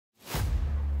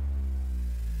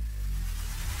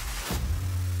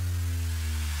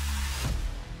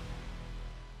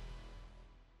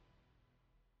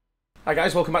Hi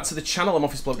guys, welcome back to the channel. I'm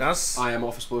Office Bloke Daz. I am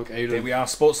Office Bloke Aidan. Here we are,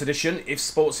 Sports Edition. If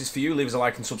sports is for you, leave us a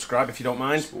like and subscribe if you don't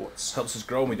mind. Sports. Helps us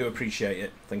grow and we do appreciate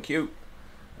it. Thank you.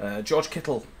 George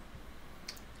Kittle.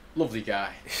 Lovely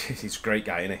guy. He's a great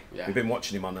guy, isn't he? Yeah. We've been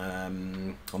watching him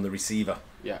on the receiver.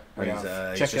 Yeah.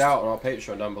 Check it out on our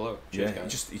Patreon down below. Cheers,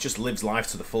 yeah, he just lives life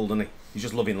to the full, doesn't he? He's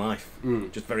just loving life.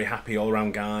 Just very happy all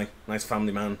round guy. Nice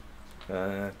family man.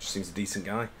 Just seems a decent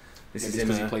guy. This is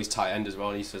because he plays tight end as well,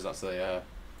 and he says that's the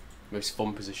most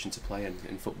fun position to play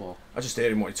in football. I just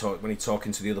hear him when he's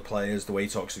talking to the other players, the way he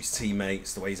talks to his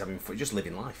teammates, the way he's having fun, just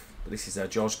living life. But this is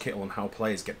George Kittle and how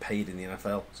players get paid in the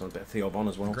NFL. So a bit of Theo Von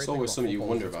as well. It's always something you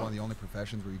wonder about. It's one of the only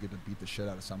professions where you get to beat the shit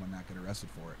out of someone and not get arrested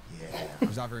for it. Yeah.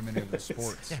 There's not very many of those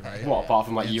sports, right? What, apart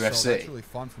from like and UFC? So that's really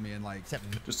fun for me and like...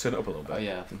 Just turn it up a little bit. Oh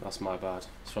yeah, that's my bad.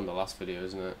 It's from the last video,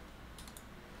 isn't it?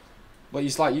 Well,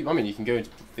 it's like, I mean, you can go into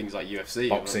things like UFC,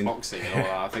 boxing and all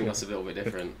that. I think that's a little bit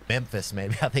different. Memphis,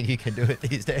 maybe. I think you can do it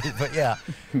these days. But yeah,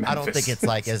 I don't think it's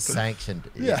like as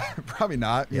sanctioned. Yeah, probably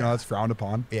not. You know, it's frowned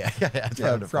upon. Yeah, it's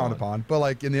frowned upon. But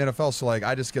like in the NFL, so like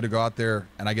I just get to go out there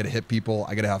and I get to hit people.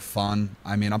 I get to have fun.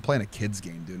 I mean, I'm playing a kid's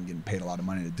game, dude, and getting paid a lot of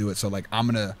money to do it. So like I'm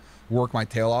going to work my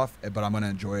tail off, but I'm going to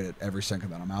enjoy it every second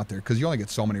that I'm out there because you only get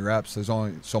so many reps. There's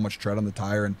only so much tread on the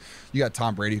tire. And you got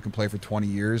Tom Brady who can play for 20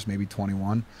 years, maybe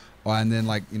 21. And then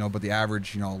like, you know, but the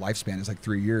average, you know, lifespan is like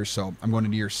 3 years. So I'm going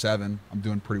into year 7. I'm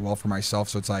doing pretty well for myself.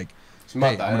 So it's like, hey,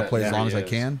 I'm going to play as long as I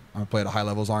can. I'm going to play at a high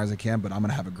level as long as I can, but I'm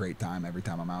going to have a great time every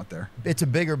time I'm out there. It's a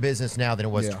bigger business now than it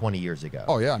was 20 years ago.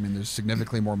 Oh yeah. I mean, there's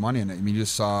significantly more money in it. I mean, you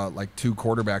just saw like 2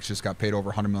 quarterbacks just got paid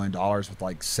over $100 million with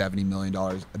like $70 million.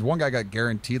 The one guy got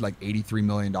guaranteed like $83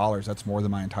 million. That's more than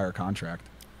my entire contract.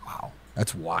 Wow.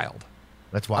 That's wild.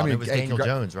 That's why it was Daniel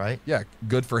Jones, right? Yeah,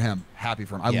 good for him. Happy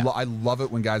for him. I love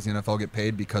it when guys in the NFL get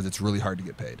paid because it's really hard to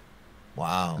get paid.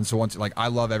 Wow. And so once, like, I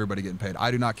love everybody getting paid. I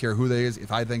do not care who they is.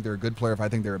 If I think they're a good player, if I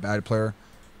think they're a bad player,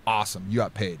 awesome. You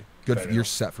got paid. Good. You're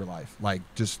set for life. Like,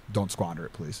 just don't squander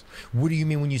it, please. What do you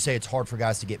mean when you say it's hard for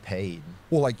guys to get paid?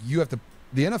 Well, like you have to.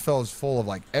 The NFL is full of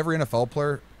like every NFL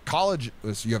player. College,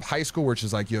 you have high school, which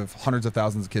is like you have hundreds of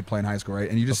thousands of kids playing high school, right?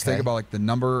 And you just think about like the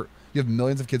number. You have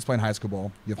millions of kids playing high school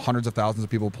ball. You have hundreds of thousands of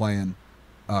people playing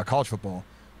college football.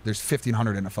 There's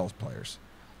 1,500 NFL players.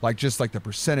 Like, just like the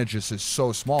percentage is just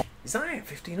so small. Is that it?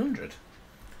 1,500?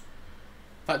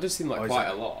 That does seem like quite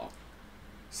a lot.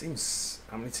 Seems...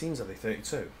 How many teams are they?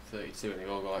 32? 32, and they've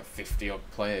all got like 50 odd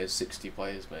players, 60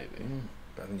 players maybe.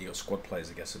 But then you got squad players,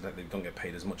 I guess, so they don't get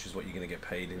paid as much as what you're going to get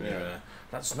paid in your.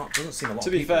 Doesn't seem a lot. To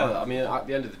be fair, I mean, at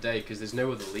the end of the day, because there's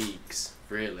no other leagues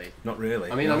really. Not really.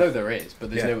 I mean, I know there is,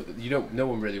 but there's no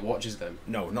one really watches them.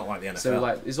 No, not like the NFL. So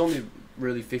like, there's only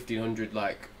really 1,500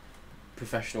 like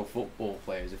professional football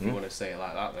players, if you want to say it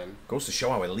like that. Then goes to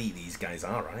show how elite these guys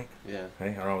are, right? Yeah.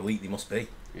 Hey, or how elite they must be.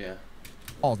 Yeah.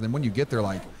 Oh, then when you get there,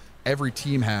 like every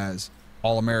team has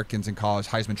All-Americans in college,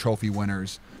 Heisman Trophy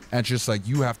winners. And it's just like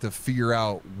you have to figure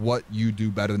out what you do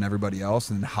better than everybody else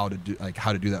and how to do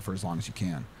that for as long as you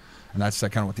can. And that's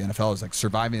like kind of what the NFL is like.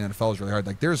 Surviving in the NFL is really hard.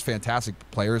 Like there's fantastic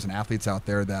players and athletes out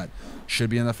there that should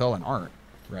be in the NFL and aren't,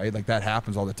 right? Like that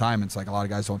happens all the time. It's like a lot of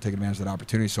guys don't take advantage of that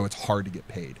opportunity, so it's hard to get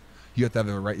paid. You have to have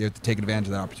the right. You have to take advantage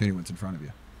of that opportunity when it's in front of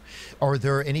you. Are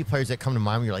there any players that come to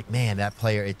mind where you're like, man, that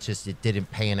player, it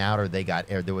didn't pan out, or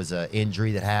there was an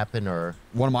injury that happened, or?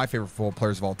 One of my favorite football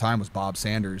players of all time was Bob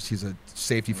Sanders. He's a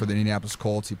safety for the Indianapolis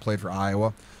Colts. He played for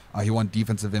Iowa. He won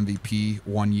defensive MVP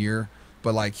 1 year,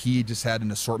 but like he just had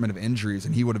an assortment of injuries,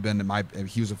 and he would have been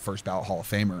he was a first ballot Hall of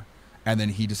Famer, and then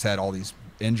he just had all these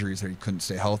injuries that he couldn't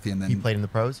stay healthy, and then he played in the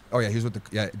pros. Oh yeah, he was with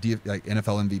the like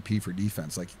NFL MVP for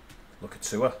defense. Like, look at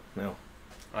Tua now.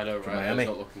 I know, right? Miami. It's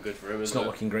not looking good for him. It's not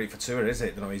looking great for Tua, is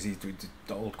it? You know, he's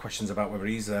old questions about whether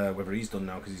he's done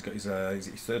now because he's got his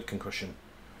 3rd concussion.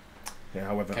 Yeah,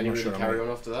 however, can he really carry on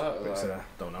after that? Or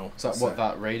don't know. So what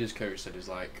that Raiders coach said is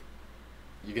like,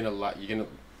 you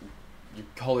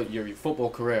call it your football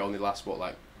career only lasts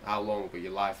like how long, but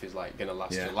your life is like gonna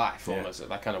last your life almost.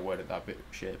 That kind of worded that bit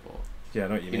shit, but. Yeah, I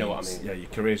know what you mean. You know what I mean? Yeah, your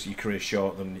career's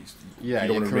short than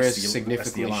your career's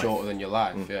significantly shorter than your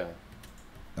life. Yeah.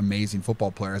 Amazing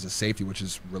football player as a safety, which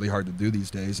is really hard to do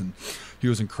these days, and he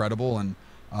was incredible. And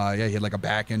he had like a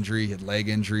back injury, he had leg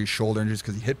injuries, shoulder injuries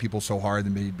because he hit people so hard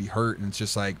and he'd be hurt. And it's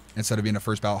just like, instead of being a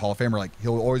first ballot Hall of Famer, like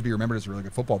he'll always be remembered as a really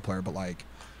good football player, but like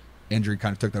injury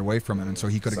kind of took that away from him, and so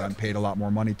he could have gotten paid a lot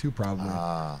more money too, probably.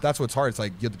 That's what's hard. It's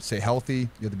like you have to stay healthy,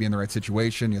 you have to be in the right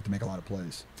situation, you have to make a lot of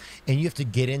plays, and you have to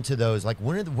get into those. Like,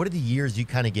 what are the years you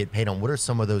kind of get paid on? What are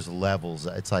some of those levels?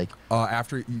 It's like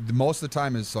after most of the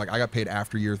time is like I got paid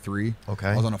after year 3. Okay,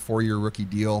 I was on a 4-year rookie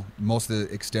deal. Most of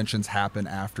the extensions happen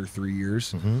after 3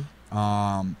 years.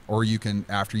 or you can,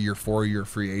 after year 4, you're a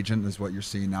free agent, is what you're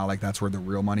seeing now. Like, that's where the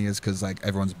real money is, because like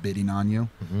everyone's bidding on you,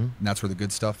 and that's where the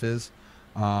good stuff is.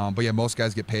 But yeah, most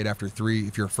guys get paid after 3.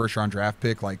 If you're a first-round draft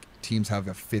pick, like teams have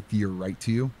a 5th-year right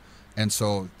to you, and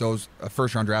so a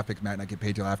first-round draft pick might not get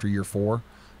paid till after year 4,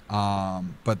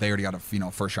 but they already got a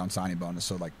first-round signing bonus,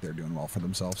 so like they're doing well for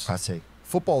themselves. I see.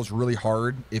 Football is really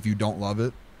hard if you don't love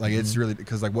it. Like it's really,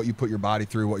 because like what you put your body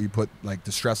through, what you put like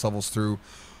the stress levels through.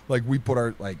 Like we put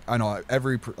our, like, I know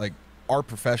our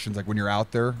professions, like when you're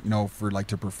out there, for like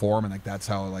to perform, and like that's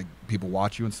how like people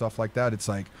watch you and stuff like that. It's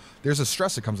like there's a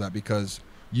stress that comes out, because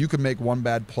you could make one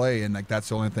bad play, and like that's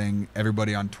the only thing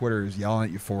everybody on Twitter is yelling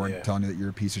at you for and telling you that you're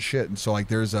a piece of shit. And so like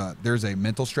there's a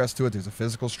mental stress to it, there's a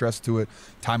physical stress to it,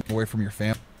 time away from your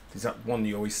family. Is that one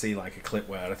you always see, like a clip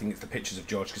where I think it's the pictures of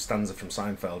George Costanza from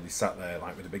Seinfeld? He sat there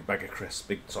like with a big bag of crisps,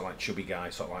 big sort of like chubby guy,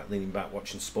 sort of like leaning back,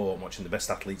 watching sport, and watching the best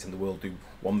athletes in the world do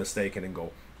one mistake and then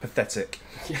go pathetic.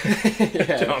 Do you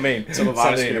know what I mean? Tub of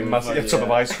ice cream, tub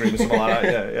of ice cream or something like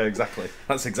that. Yeah, exactly.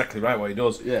 That's exactly right what he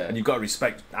does. Yeah. And you've got to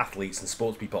respect athletes and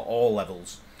sports people at all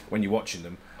levels when you're watching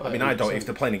them. I mean, I don't. If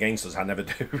they're playing against us, I never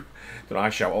do. I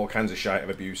shout all kinds of shite of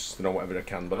abuse, whatever I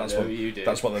can. But that's what you do.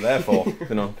 That's what they're there for.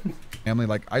 Family,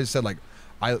 like I just said, like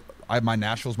I my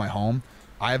Nashville's my home.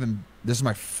 This is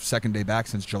my second day back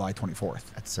since July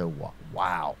 24th. That's so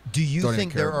wow. Do you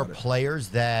think there are players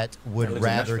that would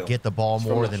rather get the ball It's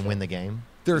more from than win the game?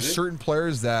 There are certain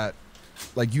players that,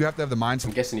 like, you have to have the mindset.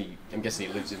 I'm guessing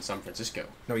he lives in San Francisco.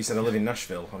 No, he said I live in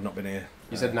Nashville. I've not been here.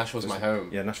 He said Nashville's my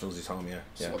home. Yeah, Nashville's his home. Yeah.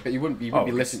 So, but you wouldn't be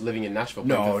living in Nashville.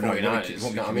 No, playing for 49ers, it you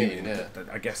won't know be what I mean? commuting. Yeah.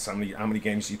 I guess how many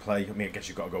games do you play? I mean, I guess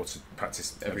you've got to go to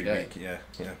practice every day. week.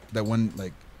 Yeah. That when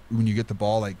you get the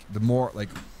ball, like the more like.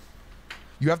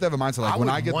 You have to have a mindset like when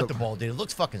I get the ball, dude. It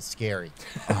looks fucking scary.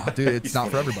 Oh, dude, it's not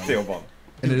for everybody. Steel bomb.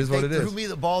 And it is what it is. Threw me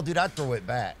the ball, dude. I'd throw it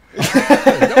back. Hey,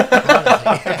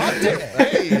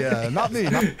 not me.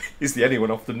 He's the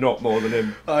anyone off the nut more than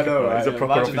him. I know, right? He's a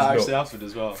proper off his nut.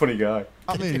 as well. Funny guy.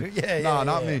 Not me. Yeah,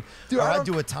 not me. Dude, I'd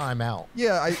do a timeout.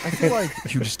 Yeah, I feel like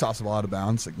you just toss the ball out of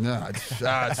bounds. Like, nah, it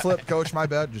slipped, coach, my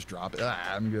bad. Just drop it.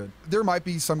 I'm good. There might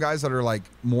be some guys that are like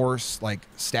more like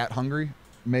stat hungry,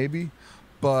 maybe,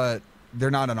 but they're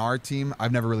not on our team.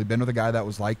 I've never really been with a guy that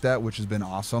was like that, which has been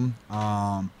awesome.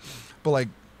 But like,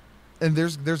 and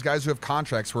there's guys who have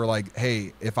contracts where like,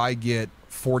 hey, if I get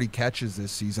 40 catches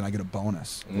this season, I get a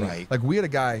bonus. Right. Like we had a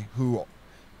guy who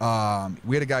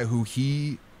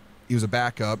he was a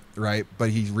backup, right? But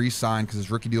he re-signed because his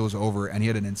rookie deal was over, and he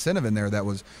had an incentive in there that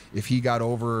was if he got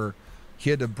over,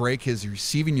 he had to break his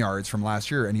receiving yards from last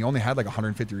year, and he only had like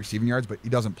 150 receiving yards, but he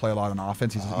doesn't play a lot on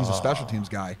offense. He's a special teams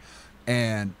guy,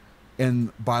 and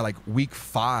by like week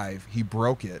 5, he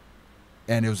broke it,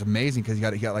 and it was amazing because he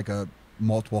got like a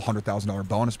multiple $100,000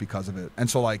 bonus because of it. And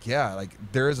so like, yeah, like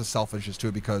there is a selfishness to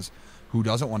it, because who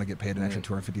doesn't want to get paid an extra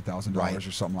 $250,000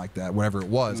 or something like that, whatever it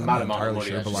was. I'm not entirely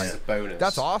sure, but like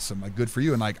that's awesome. Like good for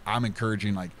you. And like I'm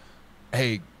encouraging, like,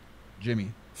 hey,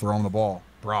 Jimmy, throw him the ball.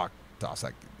 Brock, toss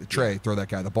that. Trey, throw that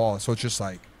guy the ball. So it's just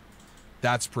like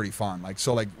that's pretty fun. Like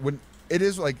so, like when it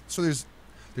is like so,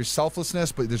 there's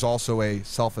selflessness, but there's also a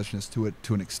selfishness to it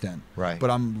to an extent. Right. But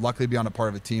I'm lucky to be on a part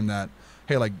of a team that,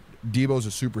 hey, like Debo's a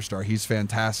superstar. He's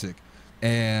fantastic.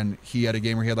 And he had a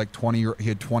game where he had like 20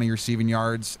 receiving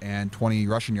yards and 20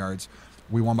 rushing yards.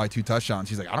 We won by 2 touchdowns.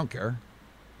 He's like, I don't care.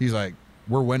 He's like,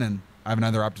 we're winning. We have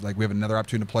another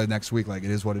opportunity to play next week. Like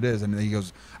it is what it is. And then he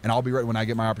goes, and I'll be ready when I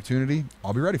get my opportunity.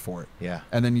 I'll be ready for it. Yeah.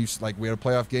 And then we had a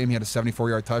playoff game. He had a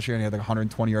 74-yard touchdown. He had like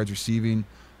 120 yards receiving,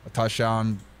 a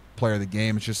touchdown, player of the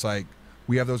game. It's just like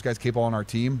we have those guys capable on our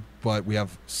team, but we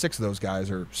have 6 of those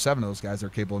guys or 7 of those guys that are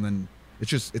capable, and then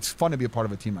it's fun to be a part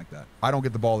of a team like that. I don't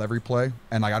get the ball every play,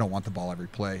 and like I don't want the ball every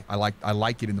play. I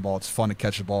like getting the ball. It's fun to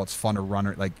catch the ball. It's fun to run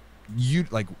it. Like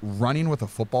running with a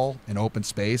football in open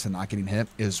space and not getting hit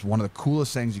is one of the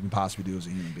coolest things you can possibly do as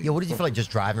a human being. Yeah, what did you feel like just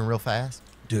driving real fast?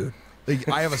 Dude, like,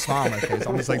 I have a smile on my face.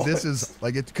 I'm just like, this is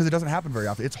like it, because it doesn't happen very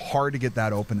often. It's hard to get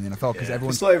that open in the NFL because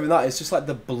everyone's. It's not even that. It's just like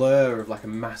the blur of like a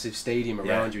massive stadium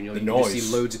around you, and you noise. just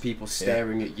see loads of people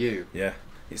staring at you. Yeah.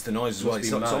 It's the noise as well.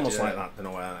 It's almost like that. You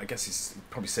know, I guess it's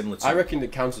probably similar to. I reckon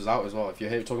it cancels out as well. If you're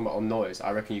talking about on noise,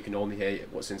 I reckon you can only hear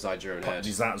what's inside your own head.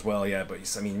 Is that as well? Yeah, but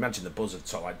I mean, imagine the buzzer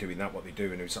sort of like doing that. What they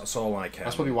do, and it's all like.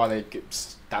 That's probably why they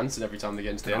get dancing every time they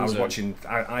get into the end zone. I was watching.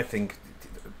 I think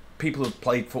people have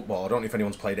played football. I don't know if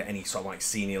anyone's played at any sort of like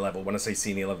senior level. When I say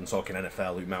senior level, I'm talking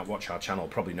NFL. Who might watch our channel?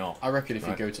 Probably not. I reckon if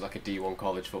you go to like a D1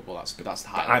 college football, that's the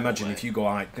high. I imagine if you go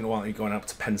out, you're going up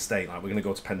to Penn State. Like we're going to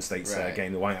go to Penn State's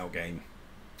game, the whiteout game.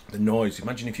 The noise.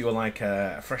 Imagine if you were like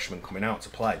a freshman coming out to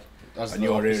play. as and the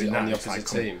you're opposite, hearing on that, the it's like,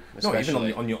 opposite team. No, even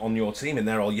Especially. on your team, and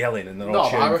they're all yelling and they're No, all but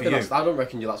cheering I for reckon you. I don't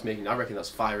reckon that's making. I reckon that's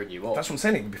firing you up. That's what I'm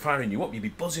saying. It would be firing you up. You'd be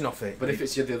buzzing off it. But if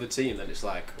it's the other team, then it's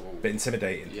like a bit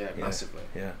intimidating. Yeah, massively.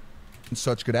 Yeah.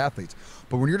 Such good athletes,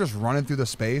 but when you're just running through the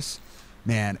space,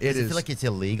 man, Does it feel like it's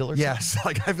illegal or something? Yes,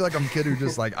 like I feel like I'm a kid who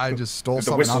just like I just stole With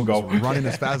the something. I'm whistle just go. running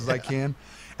as fast as I can,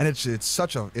 and it's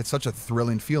such a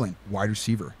thrilling feeling. Wide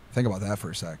receiver. Think about that for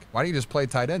a sec. Why don't you just play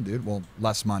tight end, dude? Well,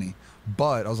 less money,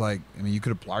 but I was like, I mean, you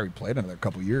could have already played another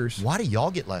couple years. Why do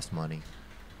y'all get less money?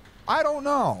 I don't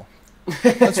know.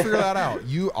 Let's figure that out.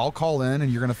 I'll call in, and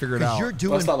you're gonna figure it out. You're Well,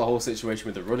 doing that's like the whole situation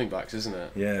with the running backs, isn't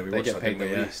it? Yeah, we they watched get that, paid the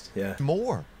didn't we? least. Yeah.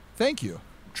 more. Thank you,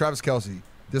 Travis Kelce.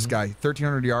 This guy,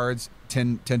 1,300 yards,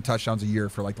 10 touchdowns a year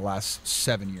for like the last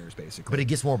 7 years, basically. But he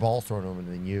gets more balls thrown over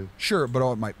than you. Sure,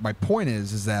 but my point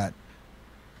is that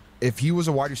if he was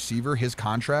a wide receiver, his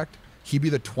contract, he'd be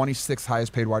the 26th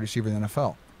highest paid wide receiver in the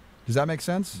NFL. Does that make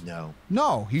sense? No.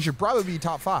 No, he should probably be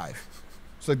top 5.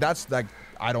 So that's like,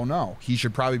 I don't know. He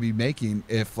should probably be making,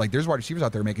 if like there's wide receivers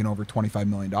out there making over $25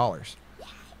 million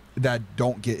that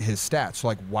don't get his stats. So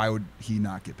like, why would he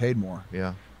not get paid more?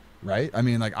 Yeah. Right? I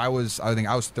mean, like I think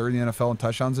I was third in the NFL in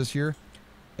touchdowns this year.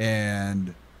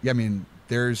 And yeah, I mean,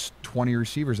 there's 20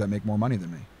 receivers that make more money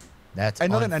than me. That's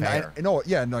And unfair. no,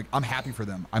 yeah, no, like, I'm happy for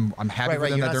them. I'm happy for them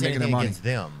You're that not they're saying making their anything money. against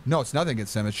them. No, it's nothing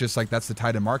against them. It's just like that's the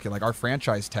tight end market. Like our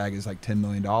franchise tag is like $10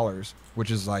 million,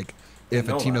 which is like if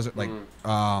a team doesn't like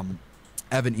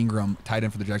Evan Ingram, tight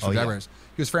end for the Jacksonville Jaguars,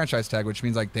 he was franchise tag, which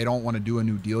means like they don't want to do a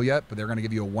new deal yet, but they're going to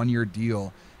give you a 1-year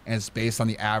deal, and it's based on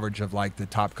the average of like the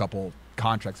top couple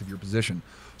contracts of your position.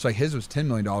 So like his was $10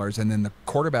 million, and then the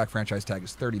quarterback franchise tag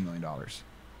is $30 million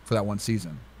for that one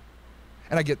season.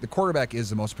 And I get the quarterback is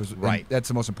the most Right. That's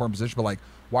the most important position, but like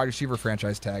wide receiver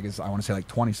franchise tag is I want to say like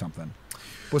 20 something.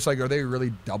 But it's like, are they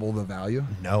really double the value?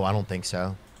 No, I don't think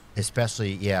so.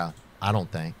 Especially, I don't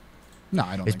think. No,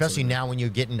 I don't. Especially think so. now when you're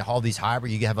getting all these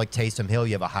hybrid, you have like Taysom Hill,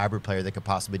 you have a hybrid player that could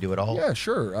possibly do it all. Yeah,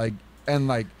 sure. Like and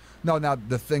like no, now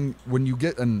the thing when you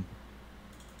get an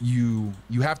you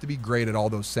have to be great at all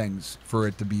those things for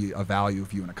it to be a value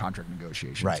of you in a contract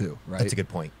negotiation too, right? That's a good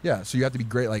point. Yeah, so you have to be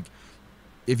great. Like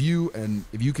if you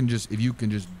can just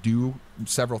do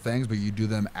several things, but you do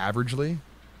them averagely.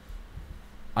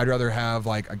 I'd rather have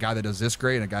like a guy that does this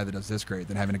great and a guy that does this great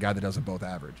than having a guy that does them both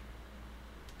average.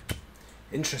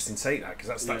 Interesting take that,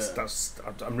 because that's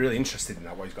I'm really interested in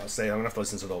that, what he's got to say. I'm gonna have to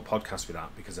listen to the whole podcast with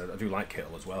that, because I do like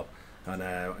Kittle as well, and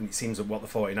it seems that what the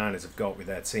 49ers have got with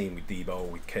their team, with Debo,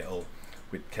 with Kittle,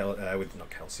 with not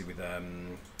Kelsey, with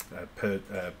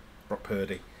Brock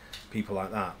Purdy, people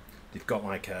like that, they've got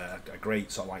like a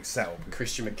great sort of like setup.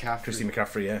 Christian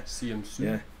McCaffrey, yeah, CMC.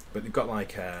 yeah, but they've got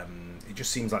like it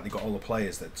just seems like they've got all the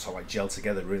players that sort of like gel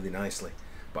together really nicely.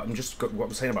 But I'm just what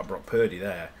I'm saying about Brock Purdy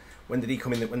there. When did he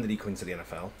come in? When did he come into the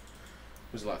NFL?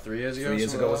 Was it like 3 years ago? 3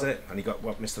 years ago, was like it? And he got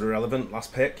what, Mr. Irrelevant,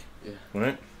 last pick. Yeah.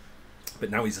 Right. But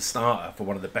now he's a starter for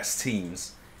one of the best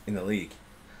teams in the league,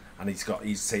 and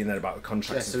he's saying there about the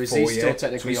contract. Yeah, so is is he 4 still years.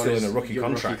 technically so on he's still his in a rookie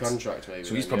contract. Maybe,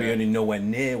 so he's then, probably earning nowhere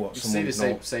near what you someone.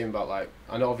 see the same about like,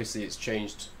 I know obviously it's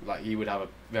changed. Like he would have a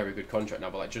very good contract now,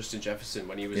 but like Justin Jefferson,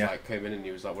 when he was like came in and he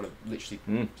was like one of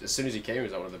literally as soon as he came, he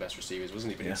was like one of the best receivers,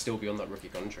 wasn't he? But he'd still be on that rookie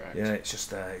contract. Yeah, it's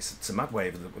just it's a mad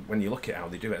wave when you look at how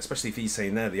they do it, especially if he's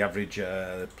saying there the average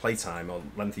play time or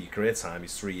length of your career time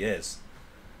is 3 years.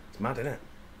 It's mad, isn't it?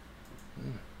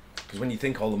 Because when you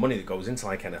think all the money that goes into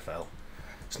like NFL,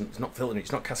 it's not filtering,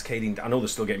 it's not cascading. I know they're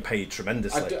still getting paid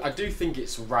tremendously. I do think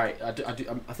it's right. I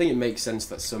think it makes sense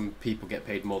that some people get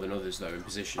paid more than others though in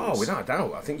positions. Oh, without a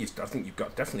doubt. I think you've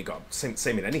definitely got same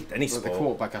in any Well, sport. the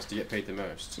quarterback has to get paid the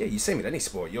most. Yeah, you same in any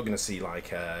sport. You're going to see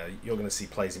like you're going to see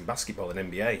players in basketball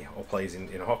and NBA, or players in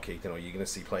hockey. You know, you're going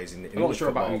to see players in. I'm not sure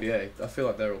about NBA. I feel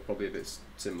like they're all probably a bit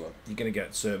similar. You're going to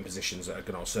get certain positions that are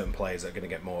going to, certain players that are going to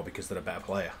get more because they're a better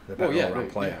player. They're a better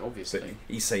all-round player. Yeah, obviously. But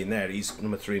he's saying there he's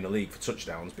number 3 in the league for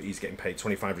touchdowns, but he's getting paid.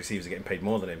 25 receivers are getting paid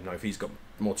more than him. Now, if he's got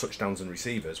more touchdowns than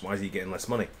receivers, why is he getting less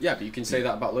money? Yeah, but you can say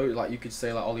that about loads. Like you could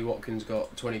say like Ollie Watkins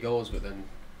got 20 goals, but then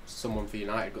someone for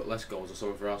United got less goals, or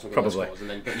someone for Arsenal got less goals, and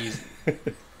then but he's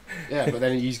but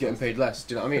then he's getting paid less.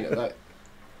 Do you know what I mean? Like,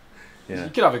 you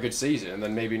could have a good season, and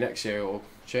then maybe next year it'll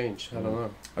change. I don't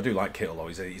know. I do like Kittle though.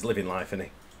 He's living life, isn't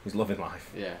he? He's loving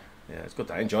life. Yeah. Yeah, it's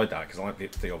good. I enjoyed that because I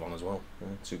like Theo Von as well. Yeah,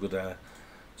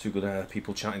 two good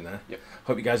people chatting there. Yep.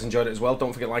 Hope you guys enjoyed it as well.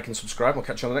 Don't forget to like and subscribe. We'll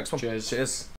catch you on the next one. Cheers.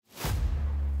 Cheers.